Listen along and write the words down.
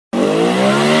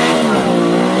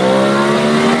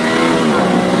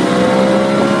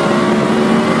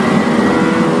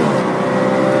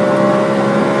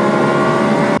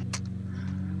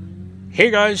Hey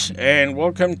guys, and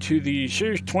welcome to the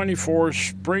Series 24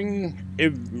 Spring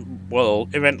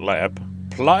Eventlab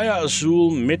Playa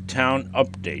Azul Midtown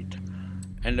update.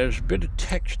 And there's a bit of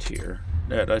text here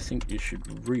that I think you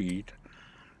should read.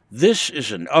 This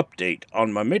is an update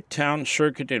on my Midtown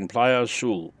circuit in Playa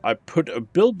Azul. I put a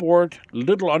billboard,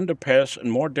 little underpass,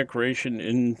 and more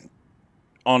decoration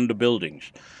on the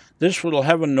buildings. This will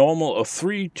have a normal of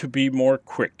 3 to be more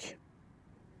quick.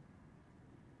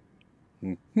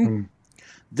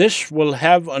 This will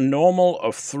have a normal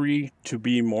of 3 to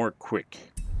be more quick.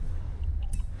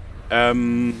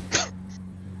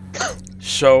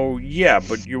 So yeah,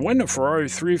 but you win a Ferrari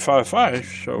 355,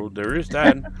 so there is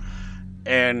that.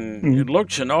 And it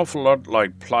looks an awful lot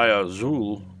like Playa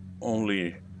Azul,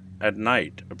 only at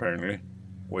night, apparently,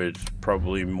 with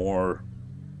probably more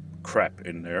crap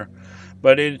in there.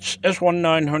 But it's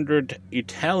S1900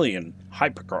 Italian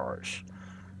hypercars.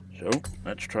 So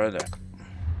let's try that.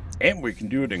 And we can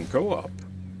do it in co-op.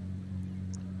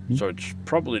 So it's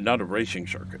probably not a racing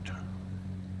circuit.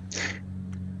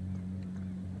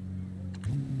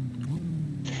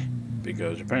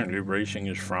 Because apparently racing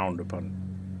is frowned upon.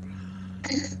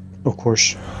 Of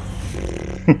course.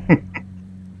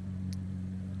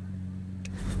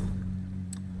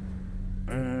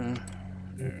 There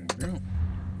we go.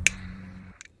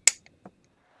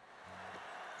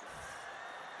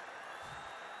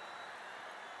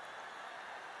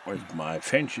 With my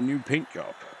fancy new paint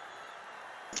job.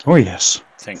 Oh yes.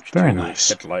 Thanks Very to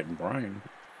nice. HeadlineBrian.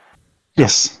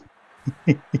 Yes.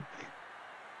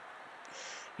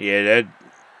 Yeah, that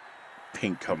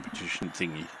paint competition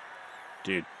thingy,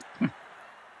 dude.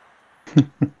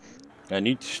 I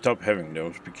need to stop having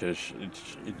those because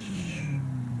it's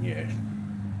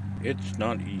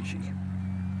not easy.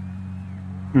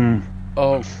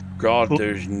 Oh God,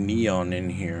 there's neon in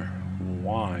here.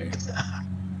 Why?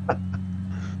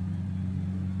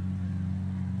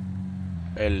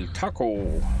 El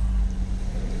Taco.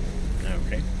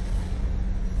 Okay.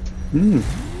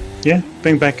 Yeah,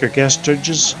 bring back your gas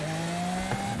sturges.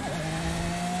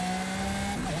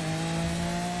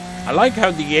 I like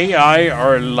how the AI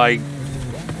are like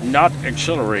not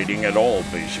accelerating at all,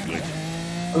 basically.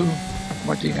 Oh,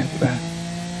 what do you have there?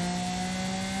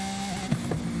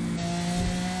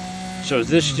 So is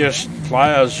this just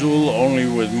Playa Azul only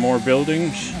with more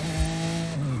buildings?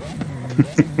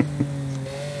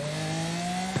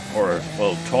 Or,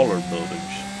 well, taller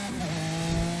buildings.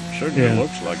 Certainly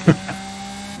looks like it.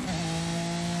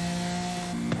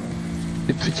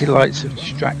 The pretty lights have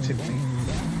distracted me.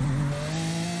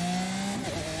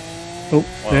 Oh,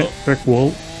 Well, yeah, brick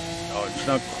wall. Oh, it's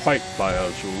not quite Playa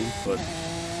Azul, but...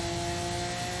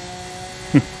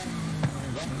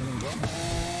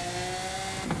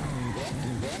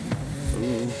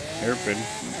 Ooh, hairpin.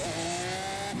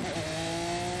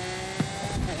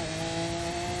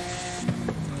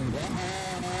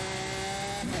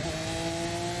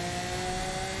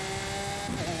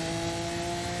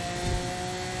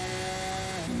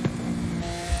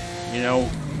 You know,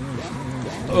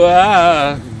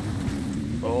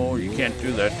 oh, you can't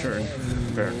do that turn,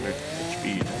 apparently, at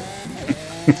speed.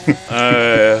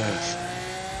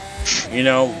 You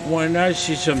know, when I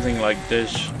see something like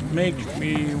this, it makes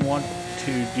me want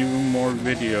to do more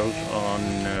videos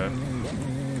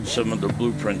on some of the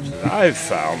blueprints that I've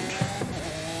found.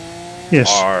 Yes.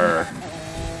 Are,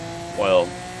 well,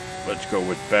 let's go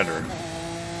with better.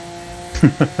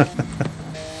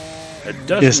 It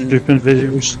doesn't... Yes, blueprint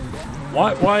videos.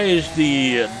 Why is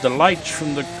the lights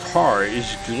from the car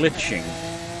is glitching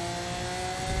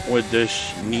with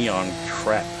this neon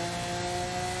crap?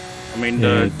 I mean,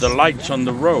 the lights on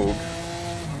the road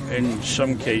in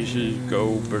some cases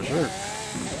go berserk.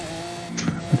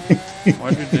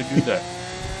 Why did they do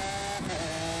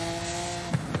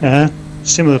that?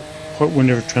 Same with the part when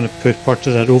they were trying to put part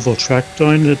of that oval track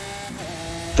down that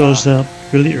does that.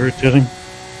 Really irritating.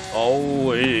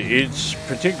 Oh, it's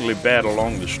particularly bad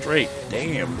along the straight.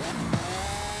 Damn.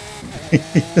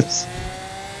 Yes.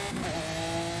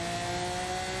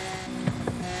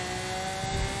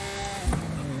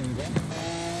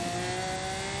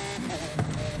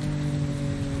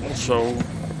 Also,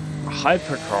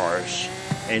 hypercars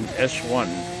in S1.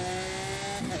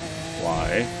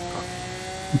 Why?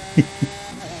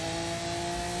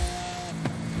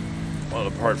 Well,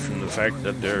 apart from the fact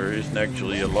that there isn't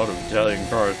actually a lot of Italian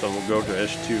cars that will go to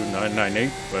S2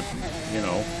 998, but, you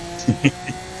know.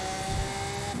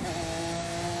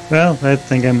 Well, I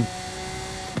think I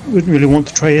wouldn't really want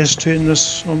to try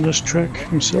S2 on this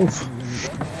track myself.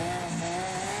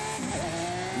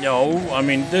 No, I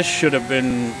mean this should have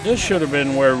been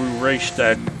where we raced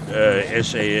that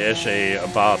SA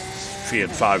about Fiat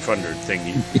 500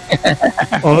 thingy.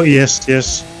 Oh, yes,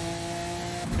 yes.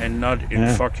 And not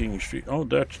in fucking street. Oh,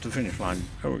 that's the finish line.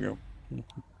 There we go.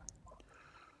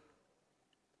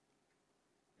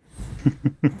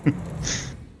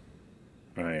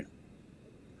 Right.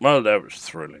 Well, that was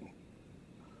thrilling.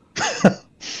 Yeah.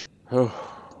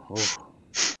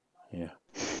 I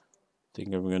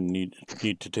think I'm gonna need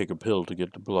to take a pill to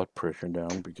get the blood pressure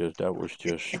down because that was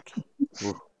just.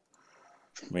 I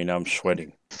mean, I'm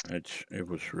sweating. It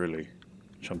was really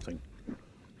something.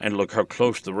 And look how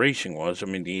close the racing was. I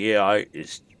mean, the AI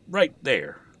is right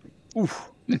there. Oof.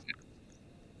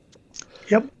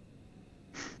 Yep.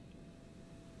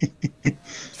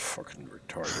 Fucking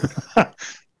retarded.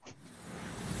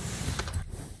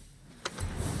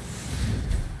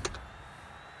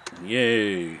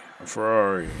 Yay, a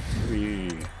Ferrari.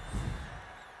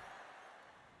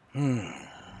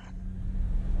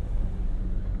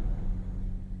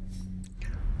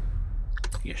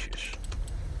 Yes.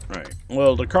 Right.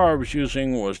 Well, the car I was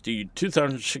using was the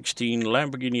 2016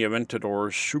 Lamborghini Aventador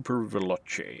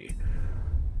Superveloce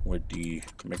with the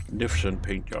magnificent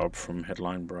paint job from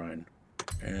HeadlineBrian.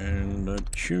 And the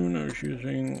tune I was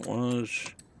using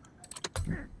was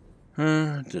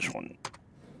this one.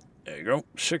 There you go,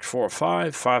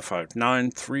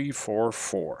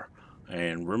 645-559-344.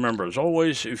 And remember, as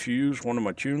always, if you use one of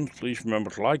my tunes, please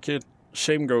remember to like it.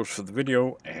 Same goes for the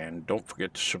video, and don't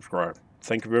forget to subscribe.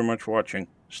 Thank you very much for watching.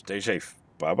 Stay safe.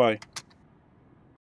 Bye-bye.